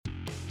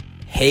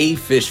Hey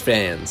Fish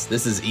fans,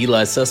 this is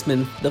Eli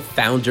Sussman, the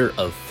founder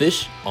of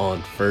Fish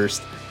on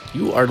First.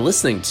 You are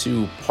listening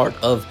to part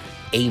of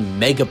a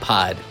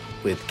Megapod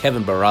with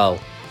Kevin Barral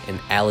and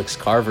Alex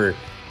Carver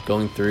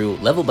going through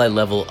level by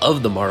level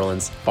of the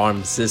Marlins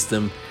farm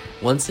system.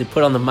 Once they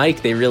put on the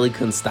mic, they really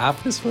couldn't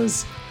stop. This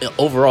was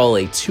overall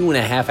a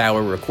 2.5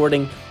 hour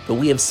recording, but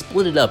we have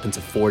split it up into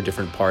 4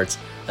 different parts,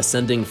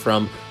 ascending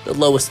from the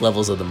lowest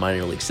levels of the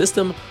minor league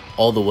system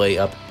all the way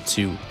up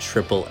to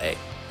AAA.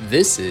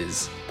 This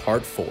is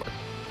part 4.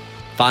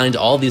 Find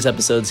all these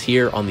episodes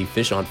here on the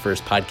Fish on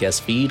First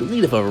podcast feed.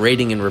 Leave a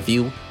rating and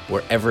review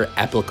wherever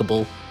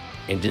applicable,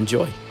 and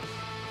enjoy.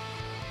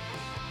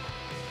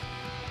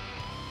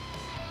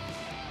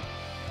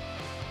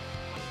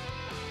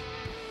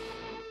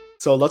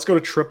 So let's go to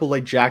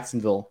AAA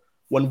Jacksonville.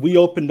 When we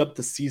opened up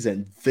the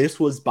season, this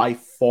was by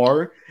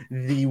far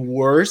the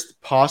worst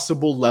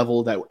possible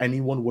level that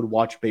anyone would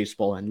watch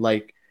baseball in.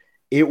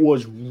 It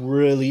was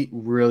really,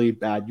 really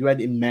bad. You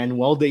had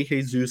Emmanuel De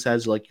Jesus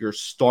as your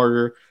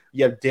starter.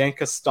 You have Dan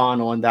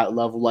Castano on that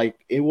level.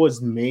 It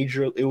was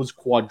major. It was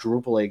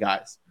quadruple A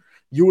guys.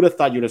 You would have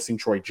thought you'd have seen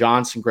Troy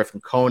Johnson,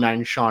 Griffin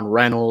Conine, Sean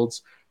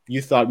Reynolds.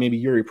 You thought maybe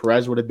Yuri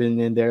Perez would have been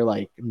in there.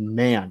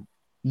 Man,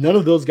 none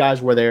of those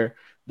guys were there.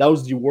 That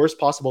was the worst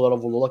possible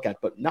level to look at.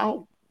 But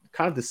now,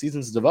 kind of the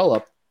season's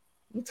developed,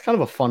 it's kind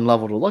of a fun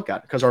level to look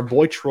at because our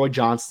boy Troy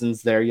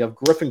Johnson's there. You have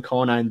Griffin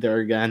Conine there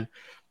again.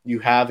 You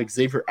have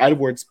Xavier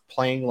Edwards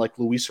playing like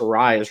Luis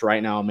Arias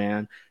right now,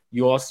 man.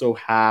 You also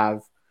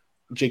have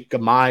Jake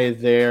Gamay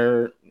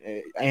there,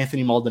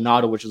 Anthony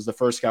Maldonado, which is the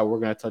first guy we're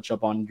going to touch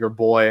up on, your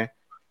boy.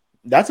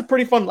 That's a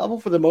pretty fun level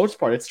for the most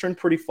part. It's turned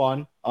pretty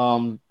fun.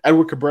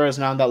 Edward Cabrera is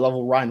now on that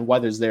level. Ryan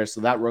Weathers there,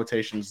 so that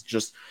rotation's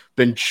just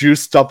been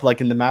juiced up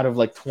in the matter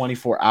of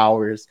 24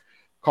 hours.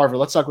 Carver,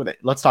 let's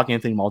talk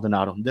Anthony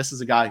Maldonado. This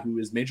is a guy who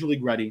is major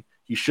league ready.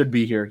 He should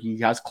be here.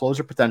 He has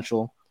closer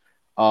potential.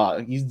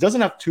 He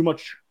doesn't have too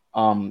much.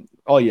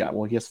 He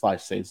has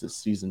 5 saves this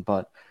season,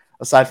 but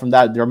aside from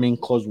that, their main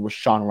closer was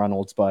Sean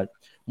Reynolds. But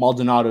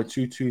Maldonado,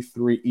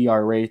 2.23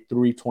 ERA,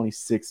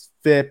 3.26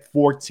 FIP,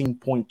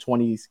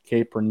 14.20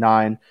 K per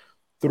 9,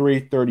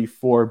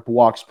 3.34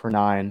 walks per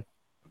 9.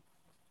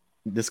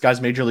 This guy's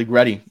major league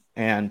ready,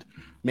 and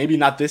maybe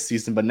not this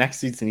season, but next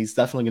season he's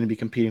definitely going to be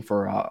competing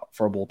for a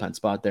bullpen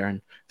spot there.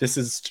 And this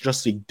is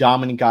just a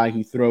dominant guy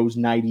who throws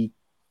 90.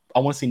 I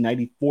want to say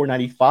 94,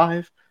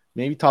 95,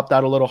 maybe topped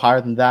out a little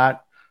higher than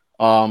that.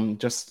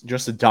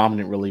 Just a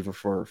dominant reliever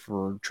for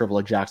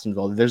AAA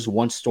Jacksonville. There's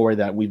one story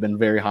that we've been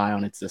very high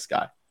on. It's this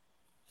guy.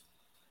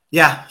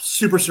 Yeah,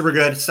 super, super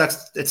good.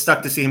 It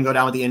sucked to see him go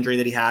down with the injury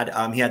that he had.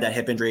 He had that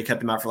hip injury. It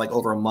kept him out for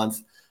over a month.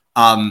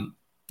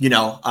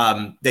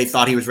 They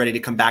thought he was ready to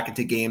come back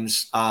into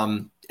games.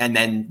 And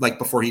then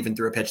before he even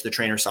threw a pitch, the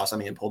trainer saw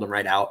something and pulled him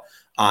right out.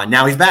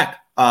 Now he's back.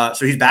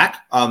 So he's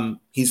back.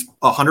 He's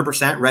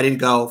 100% ready to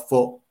go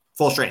full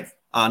strength.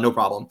 No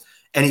problem.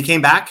 And he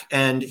came back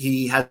and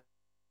he has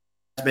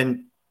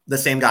been the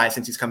same guy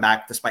since he's come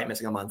back, despite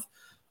missing a month.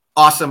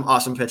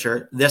 Awesome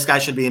pitcher. This guy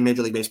should be in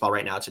Major League Baseball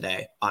right now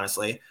today,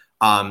 honestly.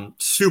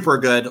 Super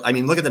good. I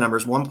mean, look at the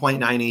numbers,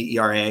 1.98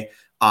 ERA,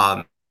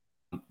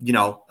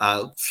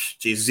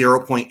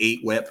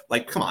 0.8 whip.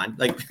 Come on.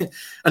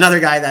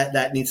 Another guy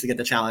that needs to get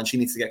the challenge. He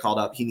needs to get called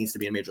up. He needs to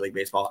be in Major League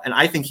Baseball. And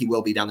I think he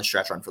will be down the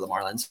stretch run for the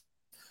Marlins.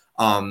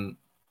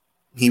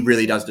 He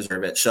really does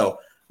deserve it. So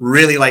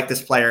really like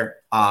this player.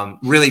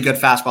 Really good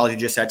fastball, as you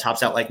just said,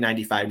 tops out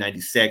 95,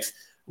 96.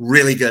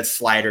 Really good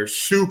slider,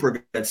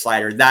 super good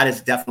slider. That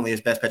is definitely his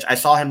best pitch. I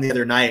saw him the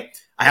other night.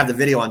 I have the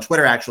video on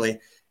Twitter, actually.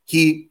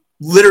 He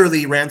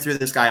literally ran through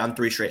this guy on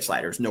 3 straight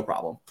sliders, no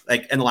problem.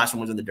 And the last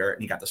one was in the dirt,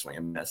 and he got the swing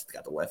and miss,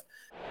 got the whiff.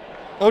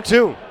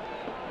 0-2.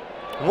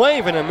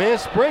 Wave and a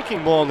miss.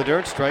 Breaking ball in the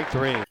dirt, strike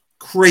 3.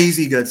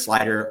 Crazy good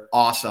slider,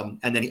 awesome.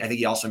 And then I think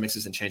he also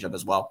mixes in changeup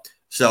as well.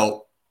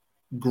 So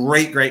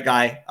great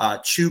guy.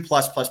 2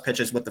 plus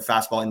pitches with the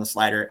fastball and the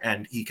slider,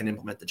 and he can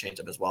implement the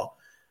changeup as well.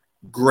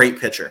 Great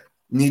pitcher.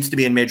 Needs to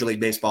be in Major League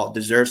Baseball,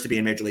 deserves to be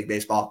in Major League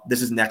Baseball.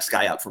 This is next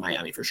guy up for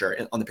Miami for sure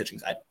on the pitching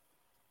side.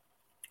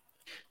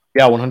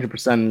 Yeah,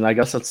 100%. And I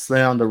guess let's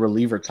stay on the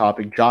reliever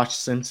topic. Josh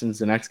Simpson's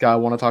the next guy I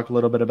want to talk a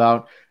little bit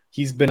about.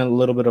 He's been a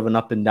little bit of an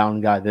up and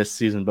down guy this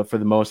season, but for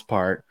the most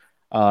part,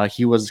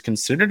 he was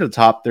considered a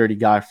top 30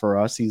 guy for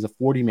us. He's a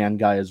 40-man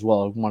guy as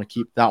well. We want to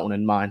keep that one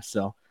in mind.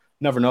 So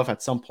never know if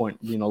at some point,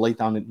 late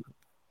down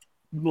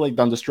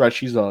the stretch,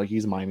 he's a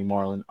Miami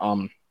Marlin.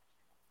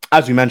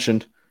 As we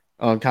mentioned,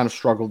 kind of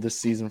struggled this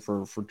season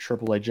for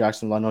AAA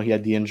Jacksonville. I know he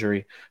had the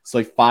injury. It's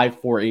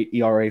 5.48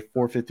 ERA,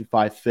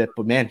 4.55 FIP.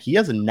 But, man, he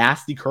has a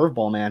nasty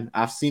curveball, man.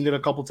 I've seen it a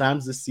couple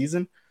times this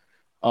season.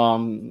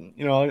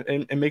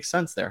 It makes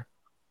sense there.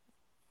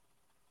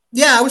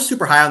 Yeah, I was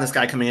super high on this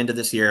guy coming into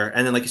this year.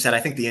 And then, like you said, I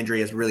think the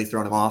injury has really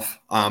thrown him off.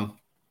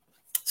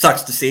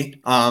 Sucks to see.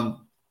 So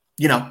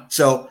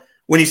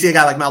when you see a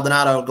guy like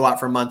Maldonado go out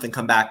for a month and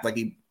come back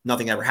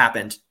nothing ever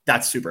happened,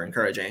 that's super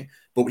encouraging.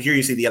 But here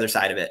you see the other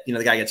side of it.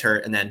 The guy gets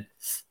hurt and then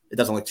it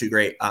doesn't look too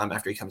great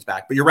after he comes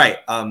back. But you're right.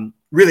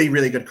 Really,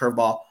 really good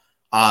curveball.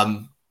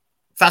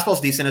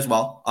 Fastball's decent as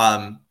well.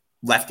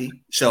 Lefty.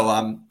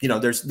 So,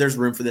 there's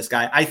room for this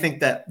guy. I think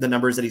that the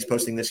numbers that he's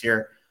posting this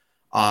year,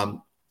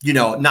 not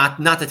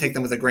to take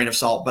them with a grain of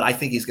salt, but I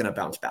think he's going to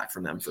bounce back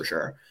from them for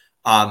sure.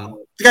 The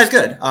guy's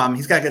good.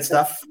 He's got good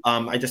stuff.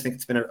 I just think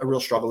it's been a real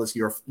struggle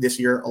this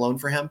year alone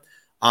for him.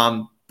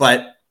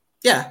 But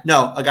yeah,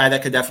 no, a guy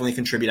that could definitely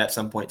contribute at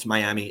some point to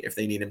Miami if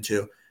they need him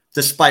to,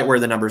 despite where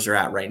the numbers are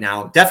at right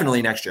now.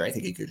 Definitely next year, I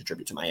think he could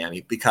contribute to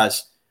Miami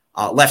because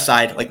left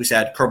side, like we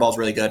said, curveball's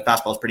really good.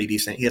 Fastball's pretty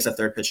decent. He has a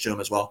third pitch to him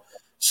as well.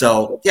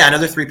 So yeah,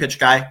 another 3-pitch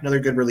guy, another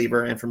good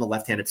reliever, and from the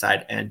left-handed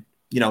side. And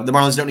the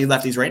Marlins don't need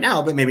lefties right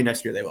now, but maybe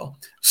next year they will.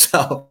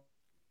 So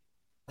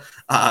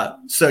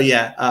definitely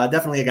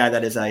a guy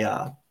that is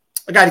a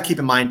guy to keep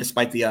in mind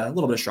despite the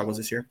little bit of struggles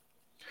this year.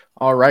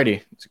 All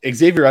righty.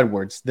 Xavier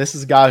Edwards. This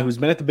is a guy who's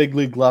been at the big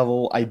league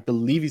level. I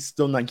believe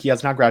he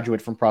has not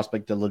graduated from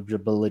prospect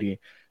eligibility.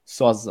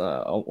 So has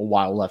a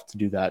while left to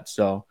do that.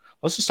 So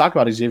let's just talk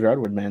about Xavier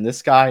Edwards, man.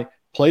 This guy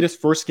played his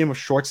first game of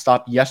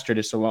shortstop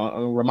yesterday. So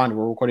a reminder,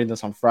 we're recording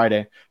this on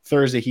Friday.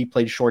 Thursday, he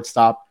played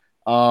shortstop.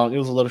 It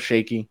was a little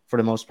shaky for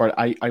the most part.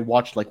 I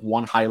watched like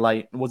one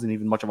highlight. It wasn't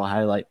even much of a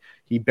highlight.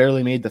 He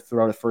barely made the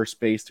throw to first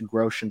base to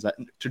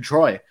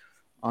Troy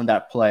on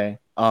that play.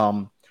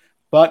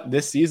 But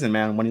this season,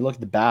 man, when you look at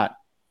the bat,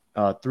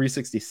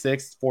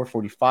 366,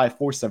 445,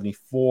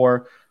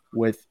 474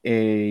 with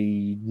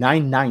a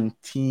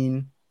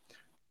 919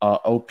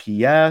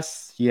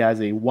 OPS. He has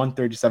a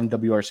 137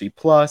 WRC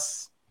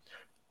plus,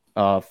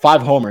 5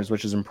 homers,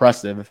 which is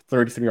impressive,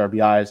 33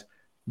 RBIs,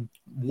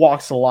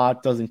 walks a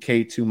lot, doesn't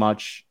K too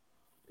much.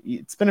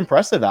 It's been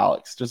impressive,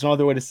 Alex. There's no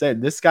other way to say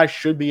it. This guy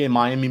should be a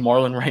Miami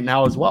Marlin right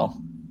now as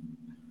well.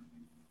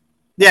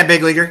 Yeah,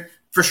 big leaguer.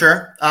 For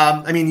sure.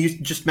 You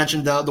just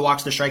mentioned the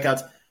walks to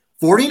strikeouts.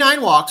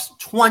 49 walks,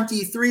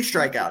 23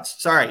 strikeouts.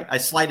 Sorry, I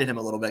slighted him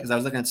a little bit because I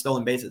was looking at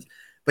stolen bases.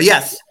 But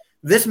yes,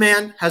 this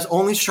man has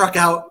only struck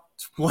out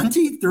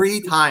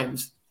 23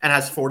 times and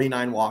has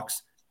 49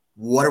 walks.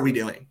 What are we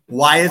doing?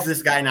 Why is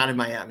this guy not in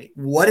Miami?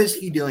 What is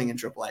he doing in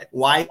AAA?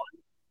 Why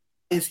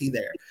is he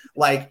there?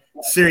 Like,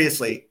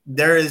 seriously,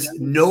 there is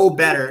no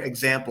better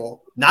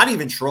example. Not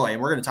even Troy,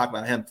 and we're going to talk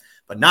about him,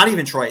 but not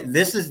even Troy.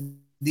 This is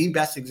the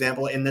best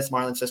example in this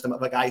Marlins system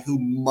of a guy who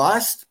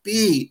must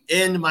be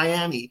in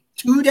Miami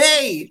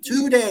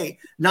today,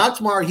 not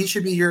tomorrow. He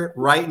should be here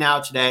right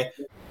now today.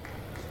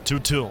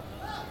 2-2.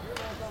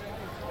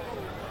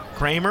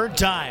 Kramer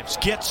dives,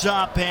 gets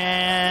up,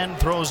 and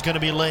throw's going to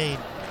be laid.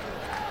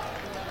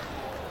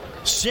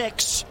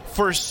 6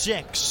 for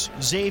 6.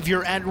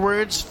 Xavier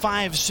Edwards,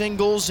 5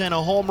 singles and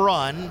a home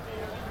run,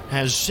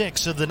 has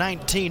 6 of the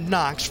 19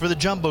 knocks for the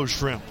Jumbo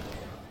Shrimp.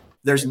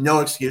 There's no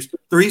excuse.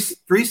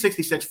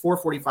 366,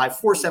 445,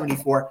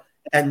 474,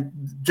 and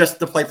just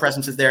the play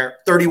presence is there.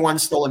 31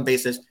 stolen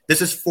bases.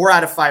 This is 4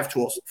 out of 5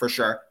 tools for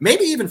sure.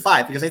 Maybe even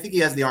 5 because I think he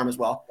has the arm as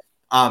well.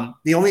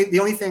 The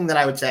only thing that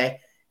I would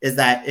say is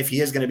that if he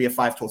is going to be a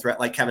 5-tool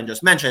threat, like Kevin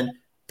just mentioned,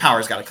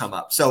 power's got to come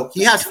up. So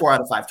he has 4 out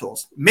of 5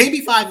 tools.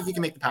 Maybe 5 if he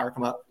can make the power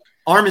come up.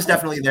 Arm is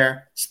definitely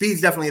there. Speed's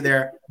definitely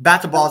there.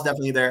 Bat to ball is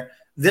definitely there.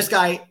 This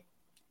guy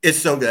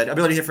is so good.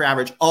 Ability to hit for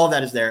average. All of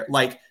that is there.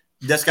 Like,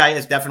 this guy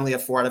is definitely a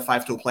 4 out of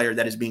 5 tool player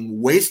that is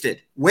being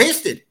wasted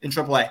in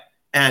AAA.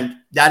 And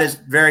that is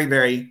very,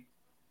 very,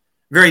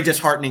 very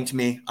disheartening to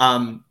me.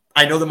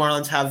 I know the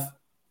Marlins have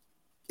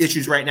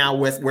issues right now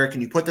with where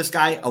can you put this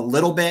guy a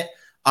little bit.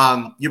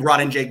 You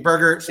brought in Jake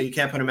Berger, so you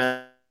can't put him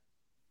at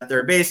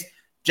third base.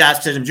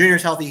 Jazz Chisholm Jr.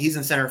 is healthy. He's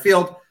in center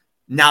field.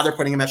 Now they're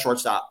putting him at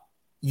shortstop.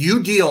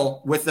 You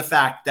deal with the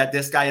fact that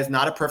this guy is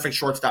not a perfect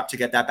shortstop to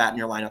get that bat in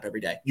your lineup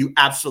every day. You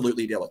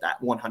absolutely deal with that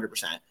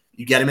 100%.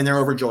 You get him in there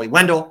over Joey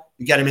Wendell.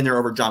 You get him in there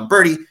over John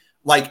Birdie.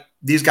 Like,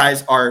 these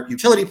guys are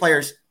utility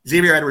players.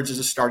 Xavier Edwards is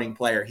a starting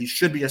player. He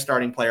should be a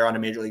starting player on a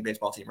Major League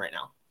Baseball team right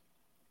now.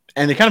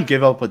 And they kind of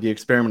give up with the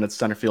experiment at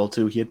center field,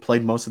 too. He had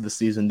played most of the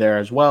season there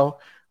as well.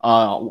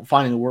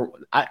 Finding the work.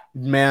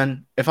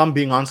 If I'm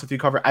being honest with you,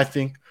 Cover, I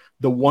think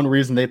the one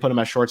reason they put him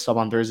at shortstop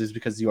on Thursday is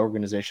because the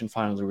organization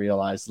finally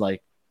realized,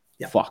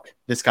 fuck,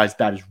 this guy's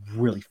bat is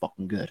really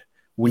fucking good.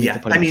 We need to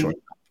put him at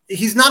shortstop.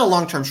 He's not a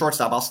long-term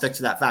shortstop. I'll stick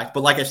to that fact.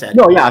 But like I said,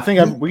 I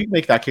think we can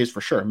make that case for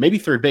sure. Maybe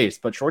third base,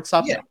 but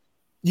shortstop. Yeah.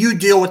 You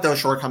deal with those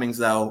shortcomings,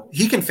 though.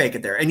 He can fake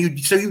it there, and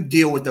you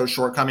deal with those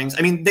shortcomings.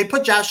 I mean, they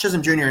put Jazz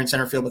Chisholm Jr. in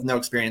center field with no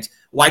experience.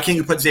 Why can't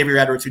you put Xavier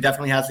Edwards, who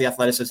definitely has the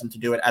athleticism to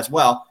do it as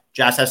well?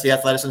 Jazz has the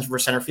athleticism for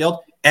center field.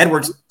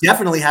 Edwards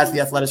definitely has the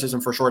athleticism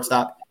for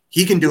shortstop.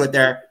 He can do it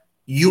there.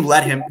 You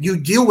let him. You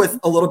deal with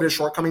a little bit of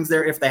shortcomings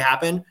there if they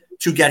happen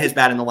to get his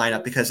bat in the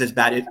lineup, because his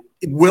bat it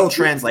will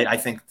translate. I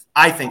think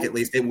at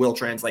least it will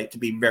translate to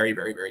be very,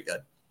 very, very good.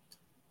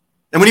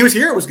 And when he was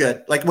here, it was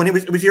good. Like, when he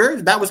was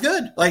here, that was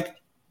good. Like,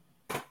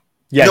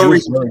 yeah, no he was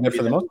reason really good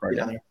for the most part.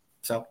 Yeah.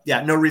 So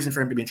yeah, no reason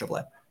for him to be in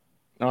AAA.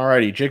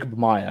 Alrighty, Jacob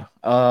Maya.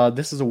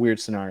 This is a weird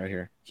scenario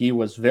here. He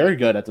was very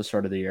good at the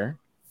start of the year.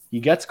 He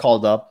gets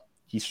called up.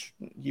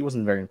 He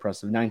wasn't very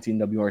impressive. 19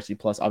 WRC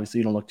plus. Obviously,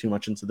 you don't look too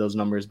much into those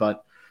numbers,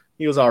 but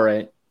he was all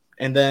right.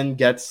 And then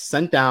gets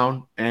sent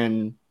down,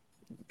 and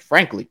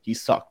frankly, he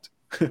sucked.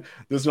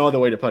 There's no other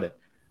way to put it.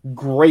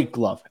 Great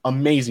glove,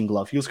 amazing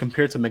glove. He was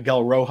compared to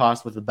Miguel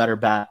Rojas with a better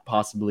bat,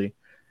 possibly.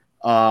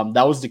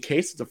 That was the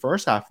case the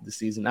first half of the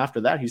season.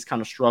 After that, he's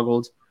kind of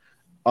struggled.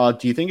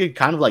 Do you think it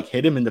kind of like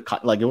hit him in the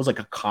like it was like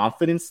a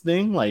confidence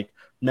thing? Like,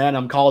 man,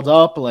 I'm called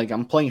up. Like,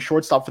 I'm playing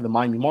shortstop for the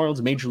Miami Marlins,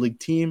 a major league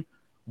team.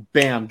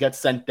 Bam, get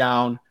sent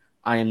down.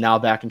 I am now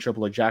back in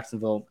AAA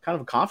Jacksonville. Kind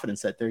of a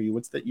confidence set there. You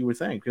would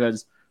think,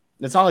 because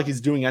it's not like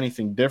he's doing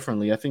anything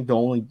differently. I think the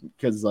only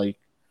because like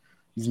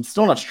he's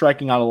still not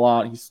striking out a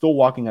lot. He's still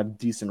walking at a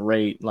decent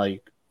rate.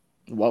 Like,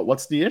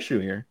 what's the issue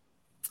here?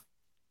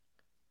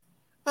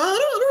 I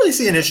don't really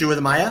see an issue with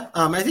Amaya.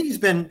 I think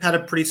he's had a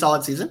pretty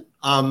solid season.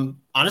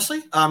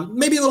 Honestly,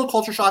 maybe a little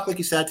culture shock, like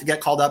you said, to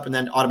get called up and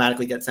then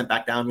automatically get sent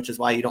back down, which is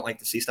why you don't like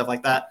to see stuff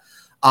like that.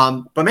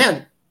 But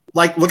man,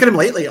 like look at him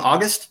lately.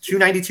 August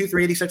 292,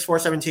 386,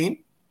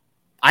 417.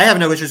 I have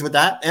no issues with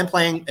that. And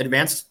playing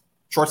advanced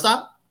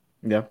shortstop,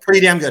 yeah, pretty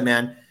damn good,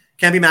 man.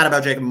 Can't be mad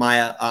about Jacob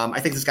Amaya. I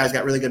think this guy's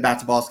got really good bat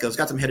to ball skills.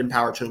 Got some hidden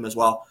power to him as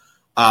well.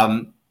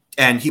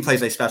 And he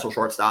plays a special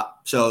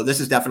shortstop. So this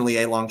is definitely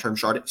a long-term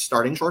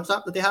starting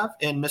shortstop that they have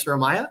in Mr.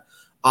 Amaya.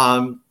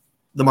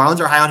 The Marlins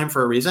are high on him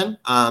for a reason.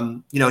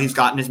 He's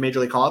gotten his major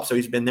league call-up, so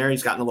he's been there.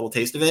 He's gotten a little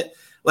taste of it.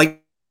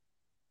 Like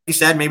you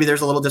said, maybe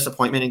there's a little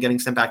disappointment in getting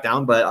sent back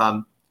down.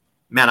 But,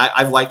 man,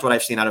 I've liked what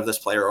I've seen out of this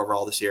player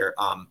overall this year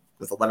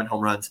with 11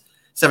 home runs,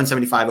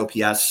 775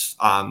 OPS.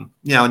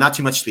 Not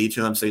too much speed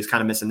to him, so he's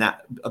kind of missing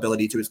that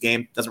ability to his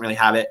game. Doesn't really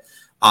have it.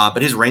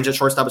 But his range at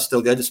shortstop is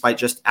still good despite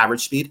just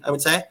average speed, I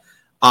would say.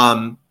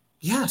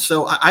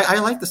 So I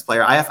like this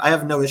player. I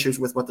have no issues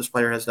with what this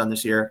player has done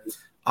this year.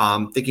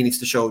 Think he needs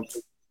to show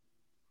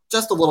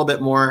just a little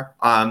bit more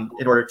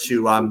in order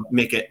to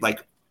make it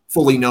like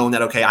fully known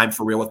that, okay, I'm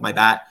for real with my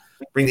bat.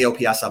 Bring the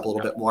OPS up a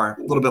little bit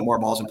more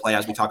balls in play,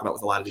 as we talk about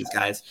with a lot of these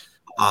guys.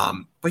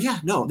 But yeah,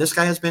 no, this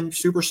guy has been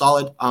super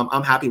solid.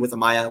 I'm happy with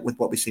Amaya, with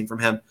what we've seen from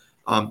him.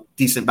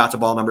 Decent bat to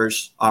ball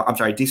numbers.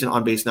 Decent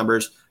on base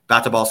numbers.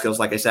 Bat to ball skills,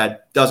 like I said,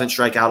 doesn't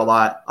strike out a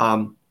lot.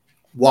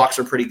 Walks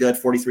are pretty good,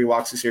 43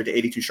 walks this year to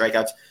 82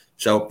 strikeouts.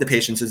 So the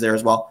patience is there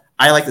as well.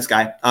 I like this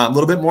guy. A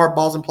little bit more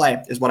balls in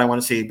play is what I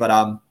want to see. But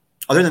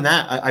other than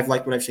that, I've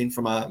liked what I've seen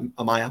from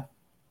Amaya.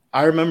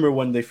 I remember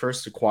when they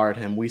first acquired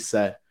him, we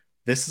said,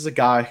 this is a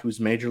guy who's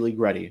major league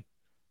ready,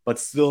 but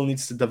still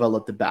needs to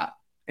develop the bat.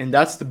 And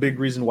that's the big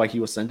reason why he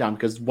was sent down.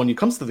 Because when it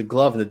comes to the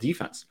glove and the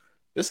defense,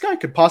 this guy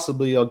could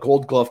possibly be a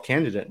gold glove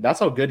candidate.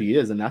 That's how good he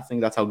is. And I think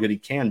that's how good he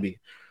can be.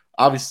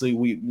 Obviously,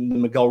 the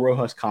Miguel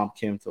Rojas comp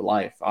came to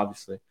life,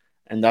 obviously.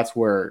 And that's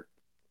where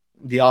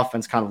the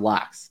offense kind of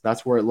lacks.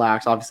 That's where it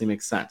lacks. Obviously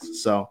makes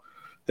sense. So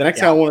the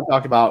next guy I want to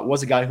talk about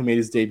was a guy who made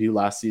his debut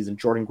last season,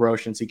 Jordan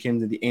Groshans. He came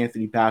to the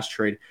Anthony Bass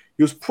trade.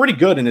 He was pretty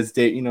good in his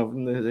day,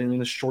 in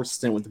the short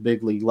stint with the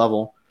big league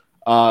level.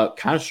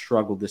 Kind of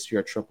struggled this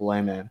year at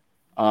AAA, man.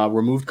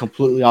 Removed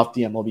completely off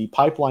the MLB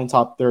pipeline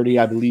top 30.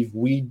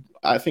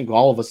 I think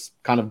all of us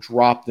kind of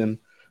dropped him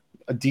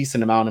a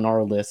decent amount in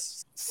our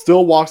lists.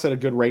 Still walks at a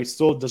good rate.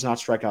 Still does not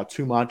strike out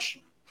too much.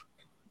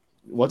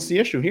 What's the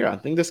issue here? I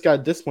think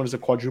this one is a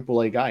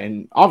quadruple A guy.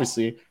 And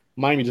obviously,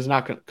 Miami does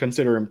not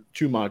consider him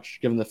too much,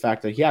 given the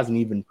fact that he hasn't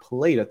even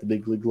played at the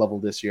big league level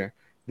this year.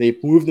 They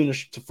moved him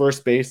to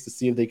first base to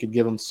see if they could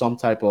give him some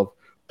type of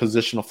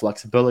positional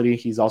flexibility.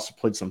 He's also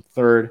played some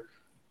third.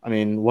 I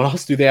mean, what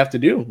else do they have to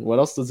do? What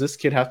else does this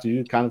kid have to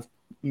do to kind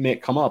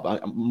of come up?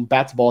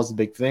 Bat to ball is a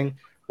big thing.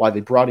 Why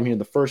they brought him here in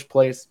the first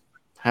place.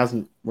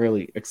 Hasn't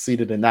really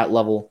exceeded in that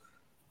level.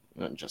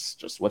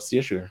 Just what's the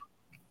issue here?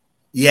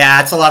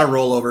 Yeah, it's a lot of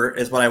rollover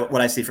is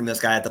what I see from this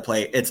guy at the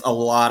plate. It's a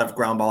lot of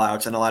ground ball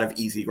outs and a lot of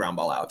easy ground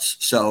ball outs.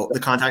 So the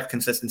contact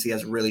consistency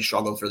has really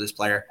struggled for this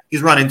player.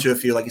 He's run into a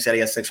few, like you said,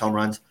 he has 6 home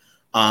runs.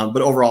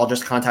 But overall,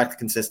 just contact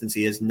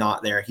consistency is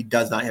not there. He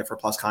does not hit for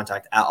plus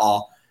contact at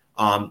all.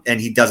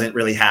 And he doesn't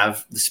really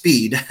have the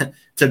speed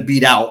to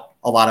beat out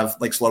a lot of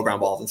like slow ground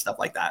balls and stuff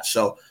like that.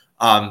 So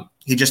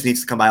he just needs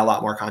to come by a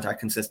lot more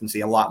contact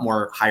consistency, a lot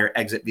more higher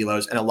exit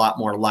velos, and a lot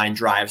more line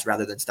drives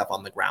rather than stuff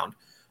on the ground.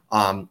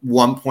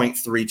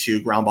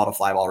 1.32 ground ball to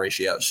fly ball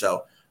ratio.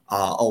 So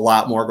a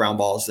lot more ground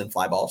balls than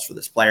fly balls for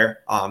this player.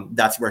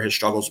 That's where his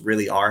struggles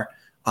really are.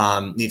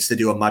 Needs to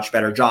do a much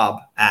better job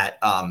at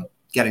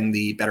getting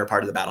the better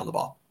part of the bat on the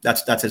ball.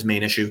 That's his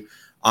main issue.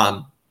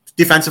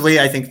 Defensively,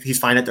 I think he's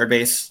fine at third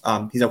base.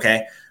 He's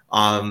okay.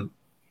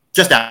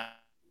 Just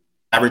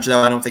average,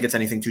 though. I don't think it's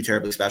anything too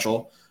terribly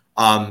special.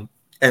 And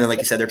then, like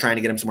you said, they're trying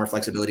to get him some more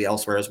flexibility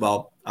elsewhere as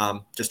well.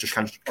 Just to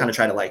kind of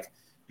try to like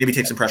maybe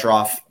take some pressure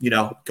off,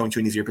 going to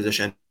an easier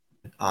position.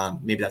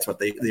 Maybe that's what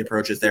the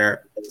approach is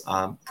there,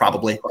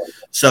 probably.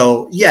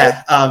 So,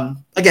 yeah,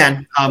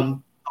 again,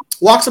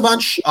 walks a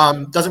bunch,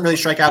 doesn't really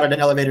strike out at an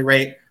elevated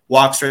rate.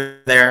 Walks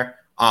are there.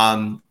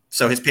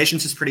 So his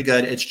patience is pretty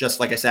good. It's just,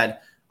 like I said,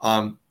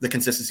 the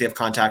consistency of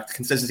contact, the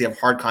consistency of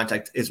hard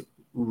contact is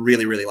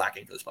really, really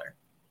lacking for this player.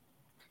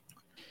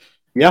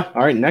 Yeah.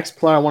 All right. Next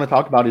player I want to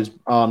talk about is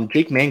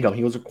Jake Mangum.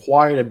 He was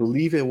acquired, I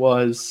believe it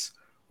was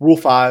Rule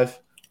 5.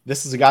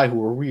 This is a guy who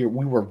we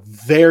were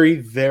very,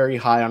 very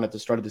high on at the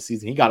start of the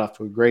season. He got off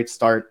to a great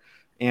start.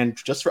 And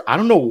I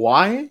don't know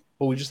why,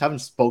 but we just haven't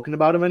spoken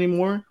about him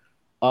anymore.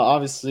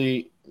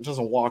 Obviously,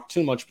 doesn't walk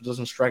too much, but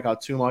doesn't strike out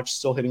too much.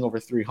 Still hitting over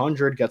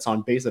 300, gets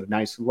on base at a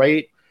nice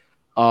rate.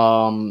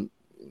 4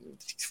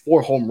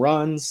 home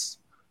runs,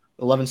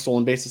 11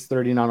 stolen bases,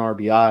 39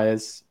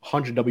 RBIs,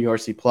 100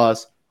 WRC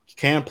plus. He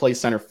can play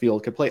center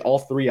field, can play all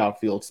 3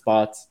 outfield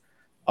spots.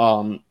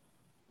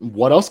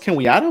 What else can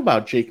we add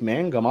about Jake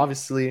Mangum?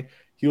 Obviously,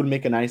 he would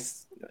make a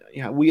nice.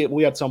 Yeah,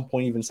 we at some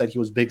point even said he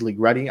was big league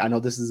ready. I know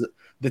this is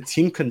the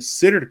team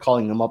considered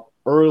calling him up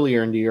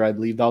earlier in the year. I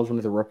believe that was one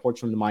of the reports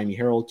from the Miami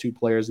Herald. 2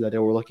 players that they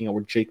were looking at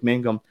were Jake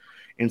Mangum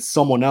and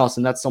someone else,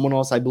 and that someone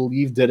else I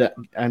believe did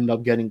end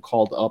up getting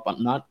called up.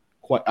 I'm not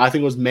quite. I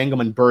think it was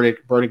Mangum and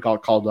Burdick. Burdick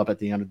got called up at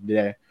the end of the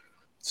day.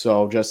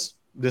 So this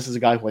is a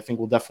guy who I think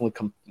will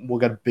definitely will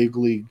get a big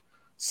league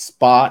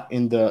spot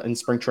in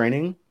spring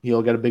training.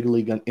 He'll get a big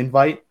league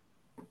invite,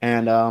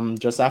 and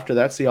just after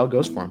that, see how it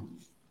goes for him.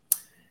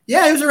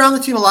 Yeah, he was around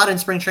the team a lot in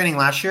spring training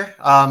last year,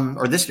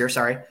 or this year.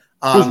 Sorry, he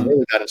was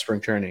really bad in spring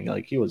training.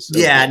 Like he was.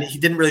 Yeah, and he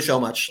didn't really show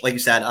much, like you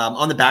said.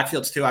 On the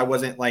backfields too, I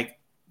wasn't like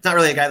not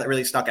really a guy that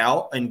really stuck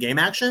out in game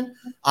action.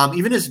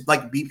 Even his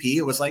like BP,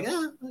 it was like,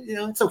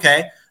 it's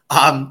okay.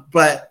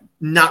 But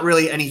not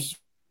really any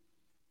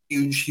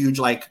huge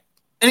like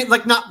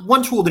not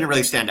one tool didn't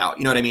really stand out.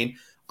 You know what I mean?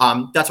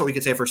 That's what we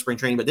could say for spring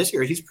training. But this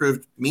year, he's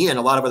proved me and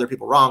a lot of other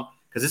people wrong,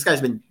 because this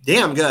guy's been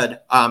damn good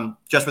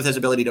just with his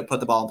ability to put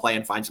the ball in play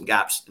and find some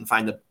gaps and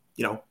find the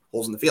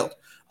holes in the field.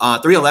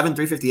 311,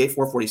 358,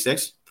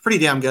 446, pretty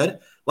damn good.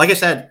 Like I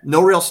said,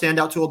 no real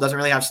standout tool, doesn't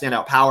really have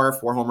standout power,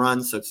 4 home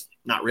runs, so it's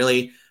not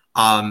really,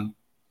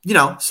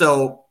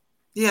 so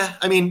yeah,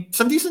 I mean,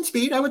 some decent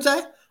speed, I would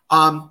say.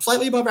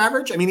 Slightly above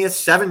average. I mean, he has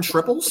 7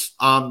 triples.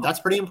 That's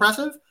pretty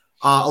impressive.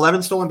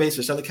 11 stolen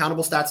bases. So the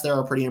countable stats there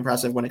are pretty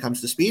impressive when it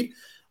comes to speed.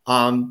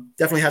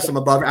 Definitely has some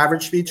above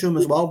average speed to him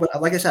as well.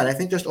 But like I said, I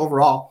think just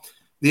overall,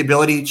 the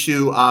ability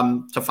to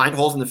find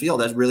holes in the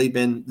field has really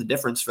been the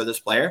difference for this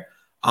player.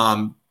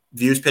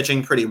 Views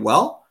pitching pretty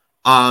well.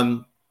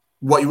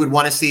 What you would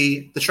want to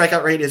see, the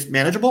strikeout rate is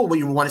manageable. What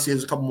you would want to see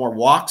is a couple more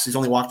walks. He's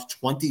only walked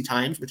 20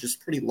 times, which is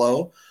pretty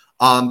low.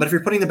 But if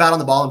you're putting the bat on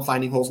the ball and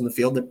finding holes in the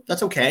field,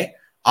 that's okay.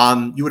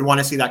 You would want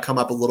to see that come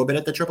up a little bit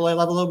at the AAA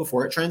level, though,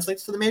 before it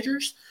translates to the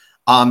majors.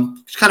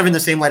 It's kind of in the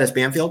same light as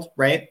Banfield,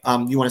 right?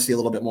 You want to see a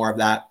little bit more of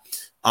that.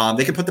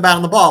 They can put the bat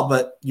on the ball,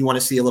 but you want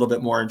to see a little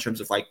bit more in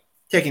terms of like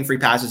taking free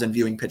passes and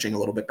viewing pitching a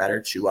little bit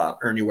better to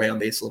earn your way on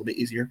base a little bit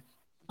easier.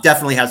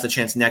 Definitely has the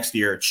chance next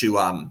year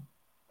to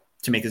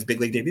make his big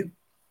league debut.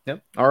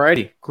 Yep. All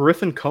righty.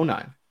 Griffin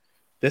Conine.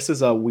 This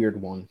is a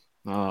weird one.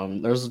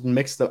 There's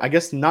I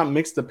guess not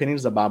mixed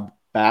opinions about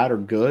bad or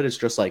good. It's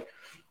just like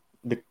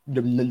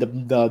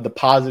the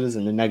positives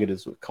and the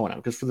negatives with Conine,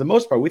 because for the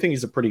most part, we think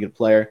he's a pretty good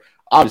player.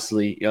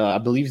 Obviously, I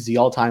believe he's the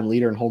all-time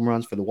leader in home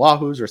runs for the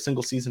Wahoos, or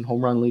single season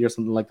home run leader,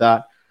 something like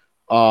that.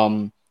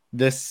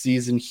 This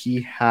season,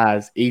 he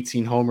has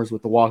 18 homers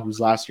with the Wahoos.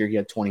 Last year, he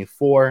had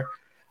 24.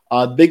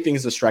 The big thing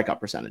is the strikeout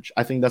percentage.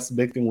 I think that's the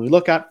big thing we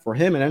look at for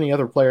him and any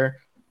other player,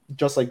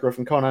 just like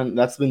Griffin Conine.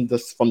 That's been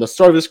from the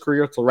start of his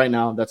career till right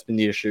now. That's been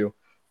the issue.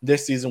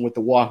 This season with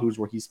the Wahoos,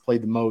 where he's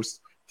played the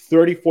most,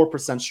 34%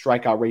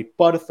 strikeout rate,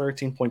 but a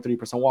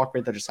 13.3% walk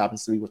rate. That just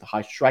happens to be with the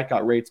high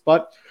strikeout rates.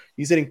 But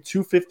he's hitting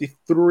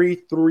 253,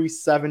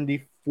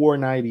 370,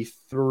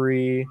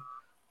 493,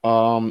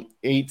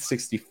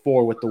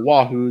 864 with the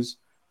Wahoos,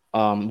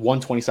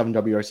 127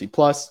 WRC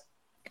plus.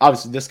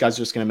 Obviously, this guy's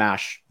just going to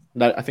mash.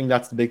 I think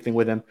that's the big thing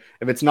with him.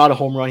 If it's not a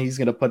home run, he's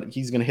going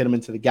to hit him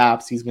into the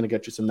gaps. He's going to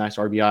get you some nice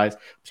RBIs. I'm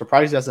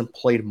surprised he hasn't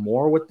played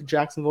more with the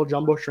Jacksonville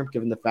Jumbo Shrimp,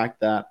 given the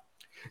fact that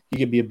he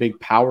could be a big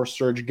power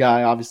surge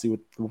guy, obviously with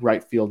the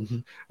right field,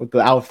 with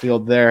the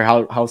outfield there,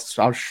 how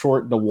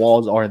short the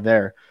walls are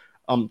there.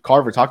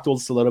 Carver, talk to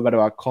us a little bit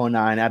about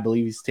Conine. I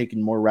believe he's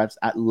taking more reps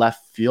at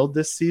left field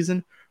this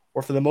season,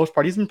 or for the most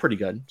part, he's been pretty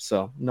good.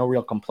 So no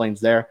real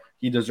complaints there.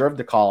 He deserved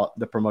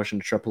the promotion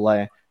to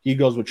AAA. He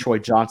goes with Troy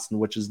Johnson,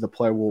 which is the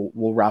player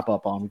we'll wrap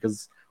up on,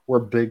 because we're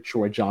big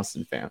Troy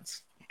Johnson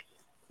fans.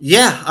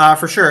 Yeah,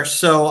 for sure.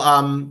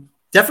 So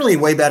definitely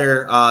way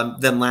better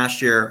than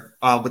last year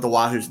with the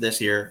Wahoos this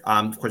year.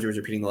 Of course, he was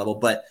repeating the level,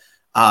 but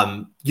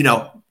a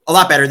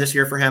lot better this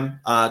year for him.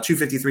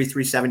 253,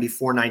 370,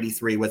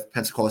 493 with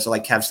Pensacola. So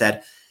like Kev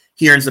said,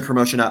 he earns the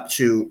promotion up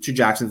to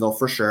Jacksonville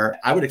for sure.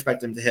 I would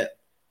expect him to hit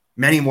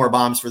many more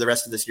bombs for the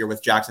rest of this year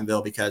with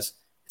Jacksonville, because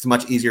it's a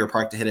much easier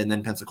park to hit in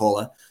than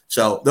Pensacola.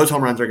 So those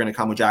home runs are going to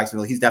come with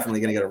Jacksonville. He's definitely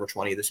going to get over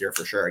 20 this year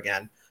for sure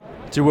again.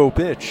 2-0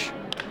 pitch.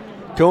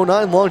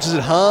 Conine launches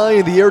it high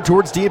in the air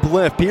towards deep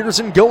left.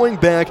 Peterson going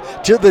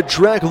back to the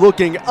track,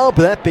 looking up.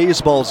 That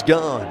baseball's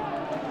gone.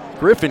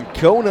 Griffin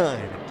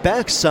Conine,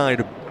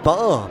 backside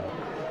bomb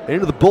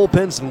into the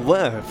bullpens and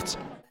left.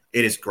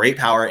 It is great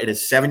power. It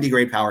is 70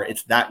 grade power.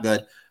 It's that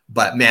good.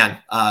 But man,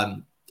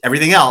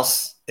 everything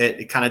else,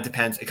 it kind of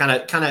depends. It kind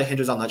of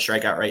hinges on that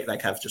strikeout rate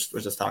that Kev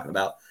was just talking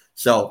about.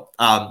 So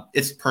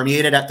it's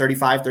permeated at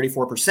 35,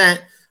 34%.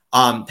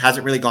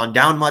 Hasn't really gone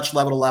down much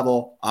level to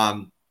level.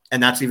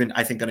 And that's even,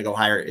 I think, going to go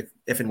higher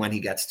if and when he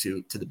gets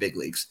to the big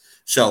leagues.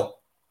 So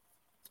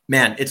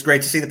man, it's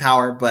great to see the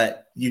power,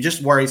 but you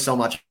just worry so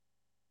much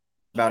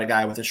about a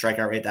guy with a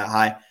strikeout rate that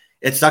high.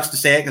 It sucks to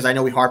say it because I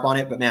know we harp on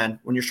it, but man,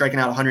 when you're striking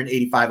out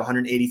 185,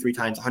 183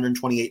 times,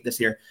 128 this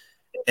year,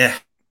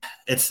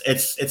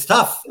 it's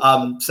tough.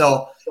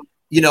 So,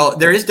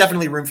 there is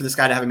definitely room for this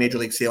guy to have a major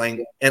league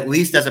ceiling, at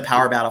least as a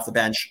power bat off the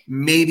bench.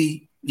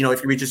 Maybe, if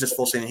he reaches his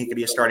full ceiling, he could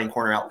be a starting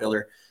corner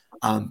outfielder.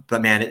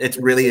 But man, it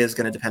really is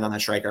going to depend on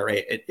that strikeout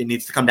rate. It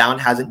needs to come down.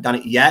 Hasn't done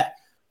it yet.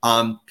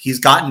 He's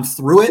gotten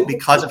through it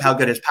because of how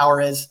good his power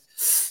is.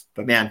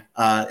 But man,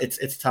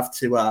 it's tough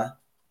to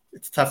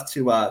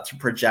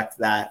project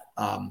that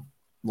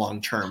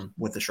long term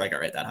with the strikeout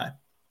rate that high.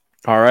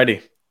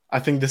 Alrighty. I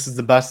think this is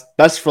the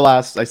best for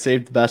last. I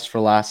saved the best for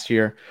last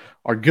here.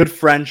 Our good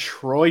friend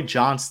Troy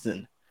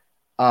Johnston.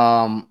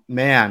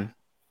 Man,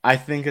 I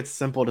think it's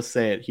simple to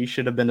say it. He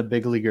should have been a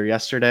big leaguer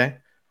yesterday.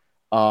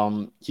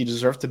 He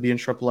deserved to be in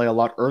AAA a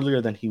lot earlier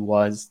than he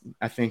was.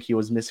 I think he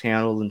was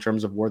mishandled in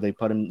terms of where they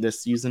put him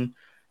this season.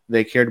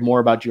 They cared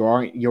more about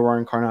Yorar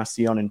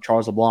Encarnacion and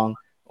Charles LeBlanc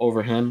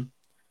over him.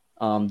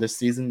 This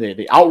season, they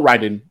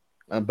outrighted,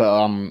 they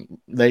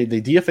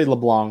DFA'd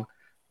LeBlanc.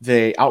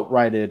 They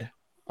outrighted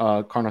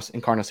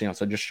Encarnacion.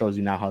 So it just shows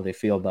you now how they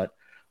feel. But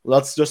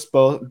let's just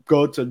go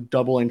to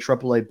Double A and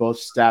Triple A. Both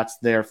stats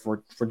there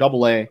for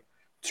Double A: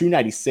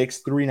 296,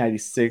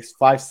 396,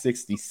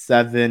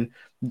 567,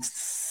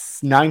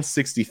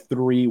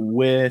 963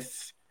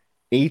 with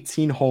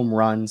 18 home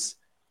runs,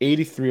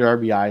 83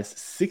 RBIs,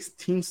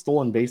 16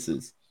 stolen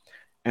bases,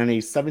 and a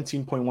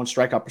 17.1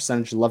 strikeout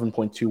percentage,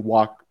 11.2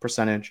 walk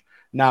percentage.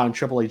 Now in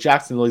AAA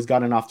Jacksonville, he's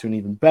gotten off to an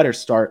even better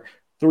start.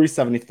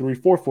 373,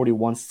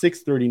 441,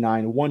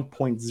 639,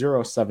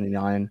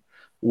 1.079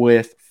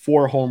 with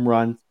 4 home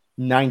runs,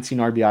 19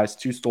 RBIs,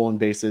 2 stolen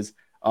bases.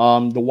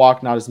 The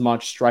walk not as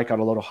much, strikeout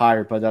a little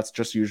higher, but that's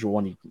just usual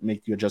when you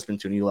make the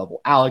adjustment to a new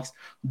level. Alex,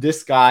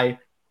 this guy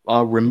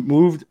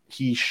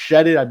he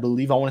shedded, I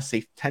believe, I want to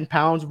say 10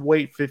 pounds of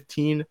weight,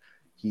 15.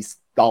 He's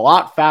a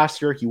lot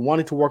faster. He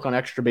wanted to work on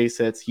extra base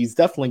hits. He's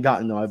definitely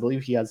gotten them. I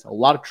believe he has a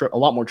lot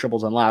more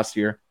triples than last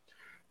year.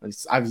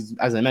 As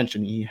I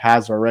mentioned, he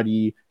has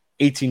already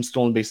 18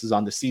 stolen bases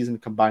on the season,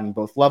 combining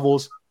both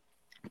levels,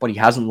 but he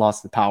hasn't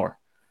lost the power.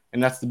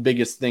 And that's the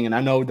biggest thing. And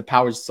I know the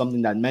power is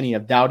something that many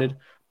have doubted,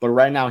 but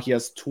right now he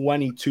has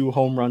 22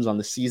 home runs on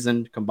the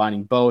season,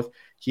 combining both.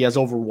 He has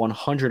over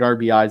 100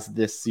 RBIs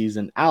this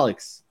season.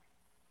 Alex,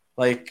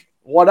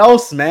 what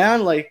else,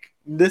 man?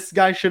 This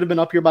guy should have been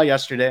up here by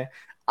yesterday.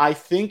 I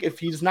think if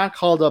he's not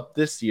called up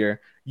this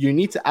year, you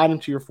need to add him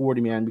to your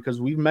 40, man, because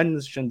we've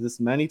mentioned this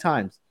many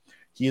times.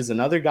 He is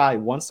another guy,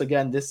 once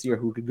again this year,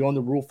 who could go in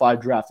the Rule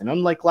 5 draft. And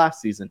unlike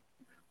last season,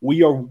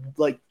 we are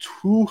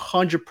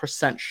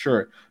 200%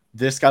 sure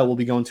this guy will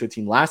be going to a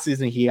team. Last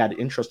season, he had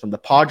interest from the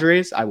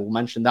Padres. I will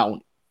mention that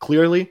one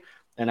clearly.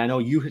 And I know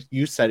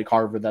you said it,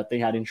 Carver, that they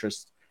had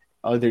interest.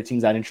 Other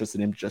teams had interest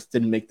in him, just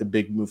didn't make the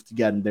big move to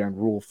get him there in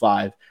Rule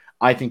 5.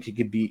 I think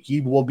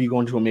he will be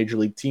going to a major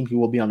league team. He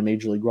will be on a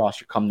major league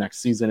roster come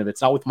next season. If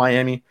it's not with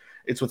Miami,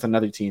 it's with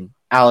another team.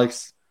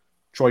 Alex,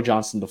 Troy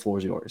Johnston, the floor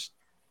is yours.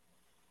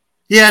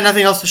 Yeah,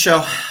 nothing else to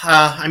show.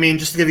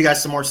 Just to give you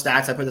guys some more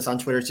stats, I put this on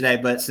Twitter today,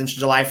 but since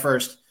July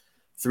 1st,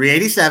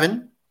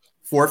 387,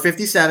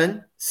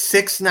 457,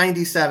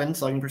 697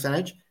 slugging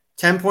percentage,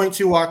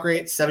 10.2 walk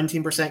rate,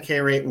 17% K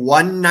rate,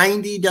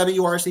 190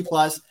 WRC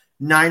plus,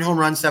 9 home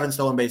runs, 7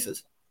 stolen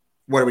bases.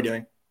 What are we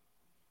doing?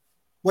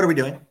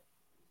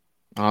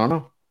 I don't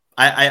know.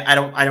 I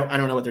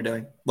don't know what they're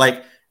doing.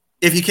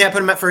 If you can't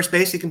put him at first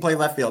base, you can play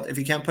left field. If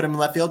you can't put him in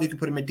left field, you can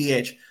put him at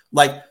DH.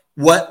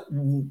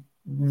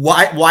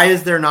 Why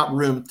is there not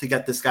room to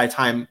get this guy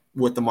time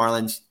with the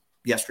Marlins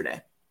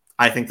yesterday?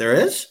 I think there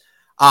is.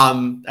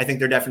 I think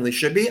there definitely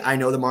should be. I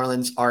know the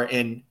Marlins are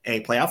in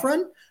a playoff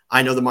run.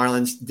 I know the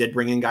Marlins did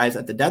bring in guys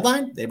at the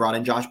deadline. They brought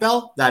in Josh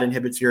Bell. That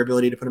inhibits your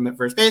ability to put him at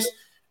first base.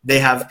 They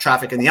have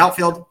traffic in the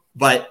outfield,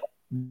 but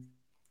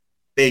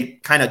they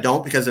kind of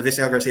don't because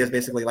Avisail Garcia is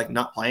basically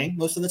not playing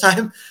most of the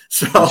time.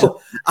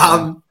 So,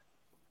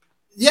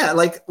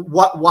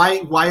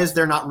 why is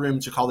there not room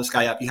to call this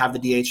guy up? You have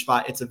the DH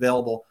spot. It's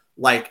available.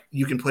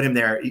 You can put him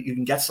there. You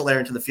can get Soler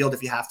into the field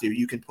if you have to.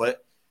 You can put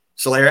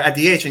Soler at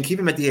DH and keep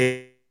him at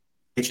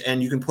DH,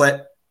 and you can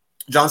put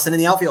Johnson in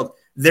the outfield.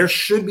 There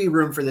should be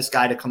room for this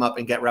guy to come up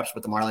and get reps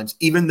with the Marlins,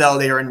 even though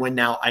they are in win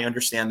now. I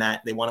understand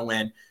that. They want to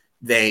win.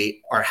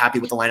 They are happy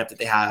with the lineup that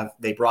they have.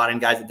 They brought in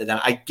guys that did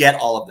that. I get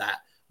all of that.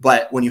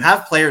 But when you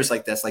have players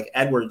like this, like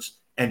Edwards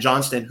and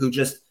Johnston, who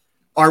just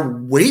are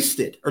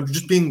wasted or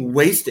just being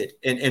wasted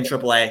in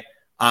AAA,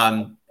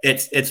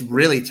 it's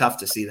really tough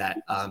to see that.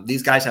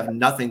 These guys have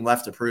nothing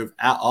left to prove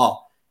at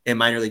all in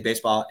minor league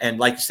baseball. And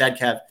like you said,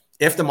 Kev,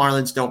 if the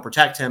Marlins don't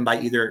protect him by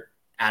either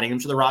adding him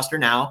to the roster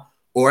now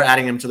or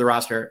adding him to the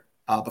roster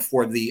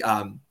before the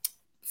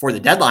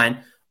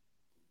deadline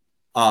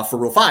for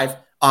Rule 5,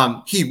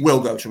 he will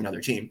go to another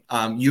team.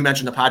 You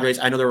mentioned the Padres.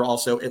 I know there were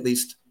also at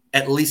least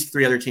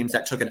 3 other teams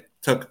that took a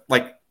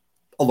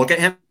look at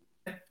him,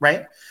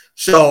 right?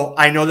 So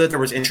I know that there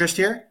was interest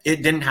here. It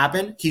didn't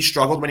happen. He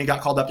struggled when he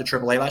got called up to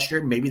AAA last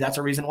year. Maybe that's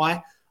a reason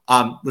why.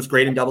 was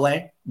great in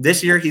AA.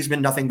 This year, he's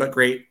been nothing but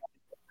great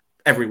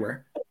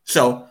everywhere.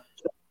 So,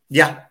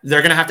 yeah,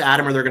 they're going to have to add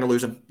him or they're going to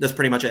lose him. That's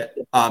pretty much it.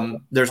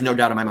 There's no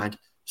doubt in my mind.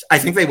 I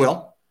think they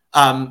will.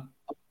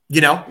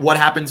 What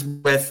happens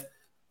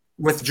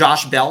with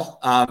Josh Bell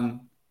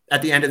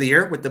at the end of the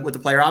year with the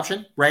player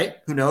option, right?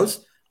 Who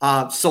knows?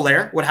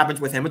 Soler, what happens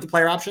with him with the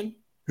player option?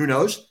 Who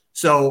knows?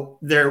 So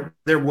there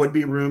would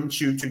be room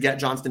to get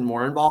Johnston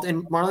more involved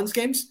in Marlins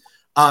games.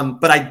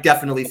 But I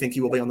definitely think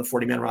he will be on the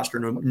 40-man roster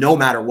no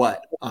matter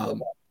what,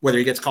 whether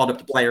he gets called up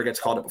to play or gets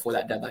called up before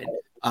that deadline.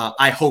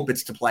 I hope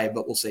it's to play,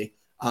 but we'll see.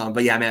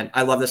 But yeah, man,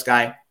 I love this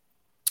guy.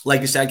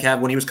 Like you said,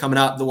 Kev, when he was coming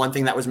up, the one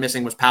thing that was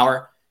missing was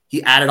power.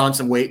 He added on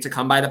some weight to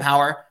come by the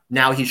power.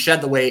 Now he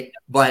shed the weight,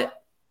 but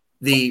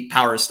the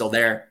power is still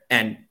there,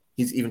 and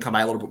he's even come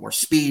by a little bit more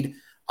speed.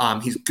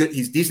 He's good.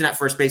 He's decent at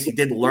first base. He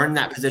did learn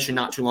that position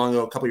not too long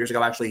ago. A couple years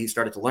ago, actually, he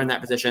started to learn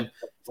that position.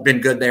 He's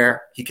been good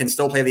there. He can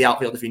still play the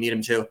outfield if you need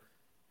him to.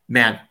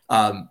 Man,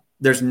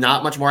 there's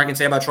not much more I can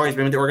say about Troy. He's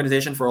been with the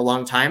organization for a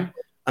long time.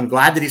 I'm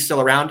glad that he's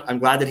still around. I'm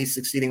glad that he's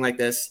succeeding like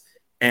this.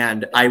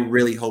 And I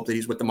really hope that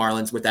he's with the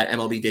Marlins with that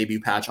MLB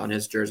debut patch on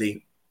his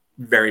jersey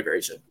very,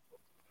 very soon.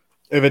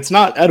 If it's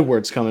not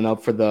Edwards coming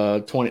up for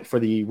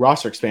the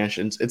roster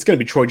expansions, it's going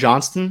to be Troy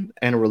Johnston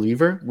and a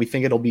reliever. We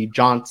think it'll be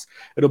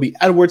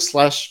Edwards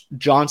 /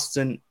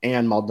 Johnston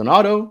and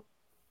Maldonado.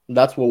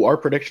 That's what our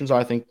predictions are.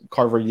 I think,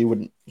 Carver, you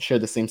would share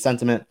the same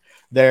sentiment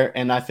there.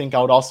 And I think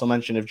I would also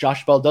mention if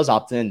Josh Bell does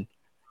opt in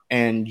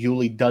and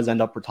Yuli does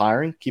end up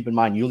retiring, keep in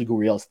mind Yuli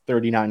Gurriel is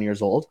 39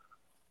 years old.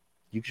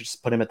 You could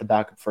just put him at the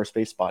back of first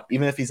base spot.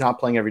 Even if he's not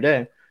playing every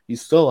day, you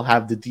still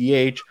have the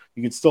DH.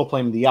 You could still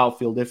play him in the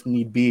outfield if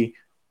need be.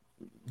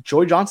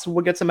 Joey Johnson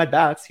would get some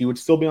at-bats. He would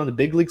still be on the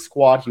big league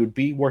squad. He would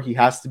be where he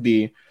has to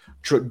be.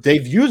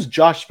 They've used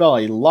Josh Bell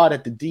a lot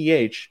at the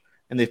DH,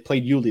 and they've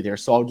played Yuli there.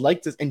 So I would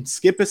like to – and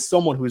Skip is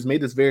someone who has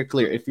made this very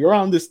clear. If you're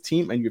on this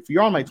team and if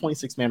you're on my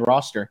 26-man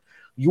roster,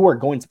 you are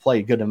going to play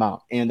a good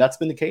amount. And that's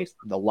been the case.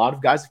 A lot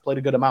of guys have played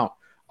a good amount.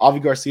 Avi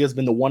Garcia has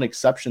been the one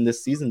exception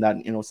this season that,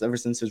 ever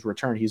since his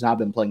return, he's not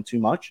been playing too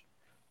much.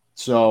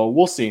 So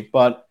we'll see.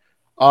 But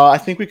I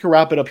think we can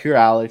wrap it up here,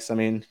 Alex. I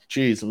mean,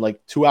 geez,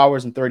 like 2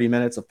 hours and 30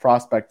 minutes of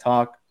prospect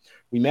talk.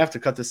 We may have to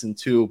cut this in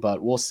two,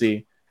 but we'll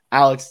see.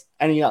 Alex,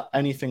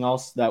 anything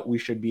else that we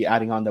should be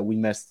adding on that we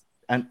missed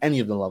on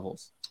any of the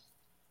levels?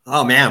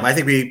 Oh, man, I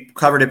think we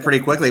covered it pretty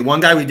quickly. One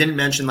guy we didn't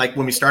mention, like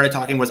when we started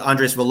talking, was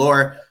Andres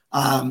Valor.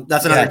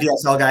 That's another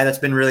DSL guy that's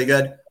been really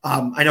good.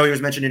 I know he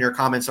was mentioned in your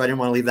comments, so I didn't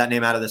want to leave that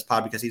name out of this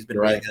pod because he's been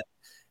really good.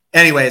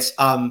 Anyways,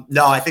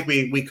 no, I think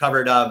we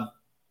covered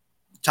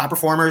top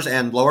performers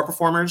and lower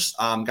performers,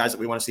 guys that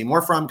we want to see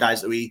more from,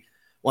 guys that we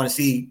want to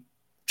see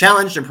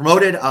challenged and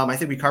promoted. I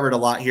think we covered a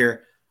lot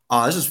here.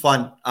 This is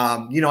fun.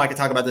 I could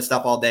talk about this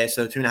stuff all day,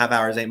 so 2.5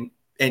 hours ain't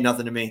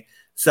nothing to me.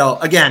 So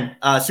again,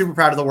 super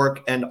proud of the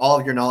work and all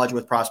of your knowledge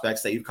with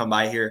prospects that you've come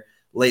by here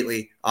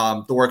lately.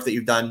 The work that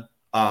you've done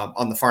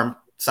on the farm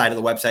side of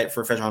the website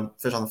for Fish on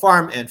the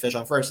Farm and Fish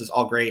on First is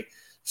all great.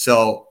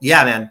 So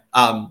yeah,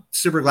 man,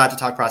 super glad to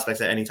talk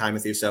prospects at any time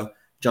with you. So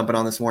jumping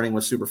on this morning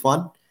was super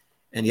fun.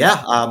 And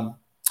yeah,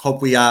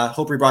 hope we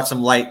brought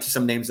some light to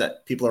some names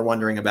that people are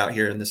wondering about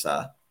here in this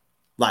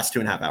last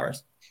 2.5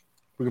 hours.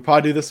 We could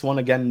probably do this one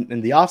again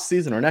in the off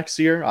season or next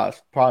year,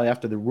 probably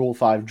after the Rule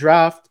 5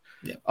 draft.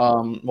 Yeah.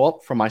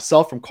 From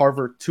myself, from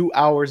Carver, 2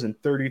 hours and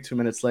 32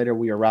 minutes later,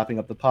 we are wrapping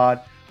up the pod,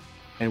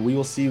 and we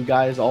will see you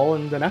guys all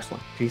in the next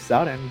one. Peace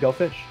out and go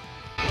Fish.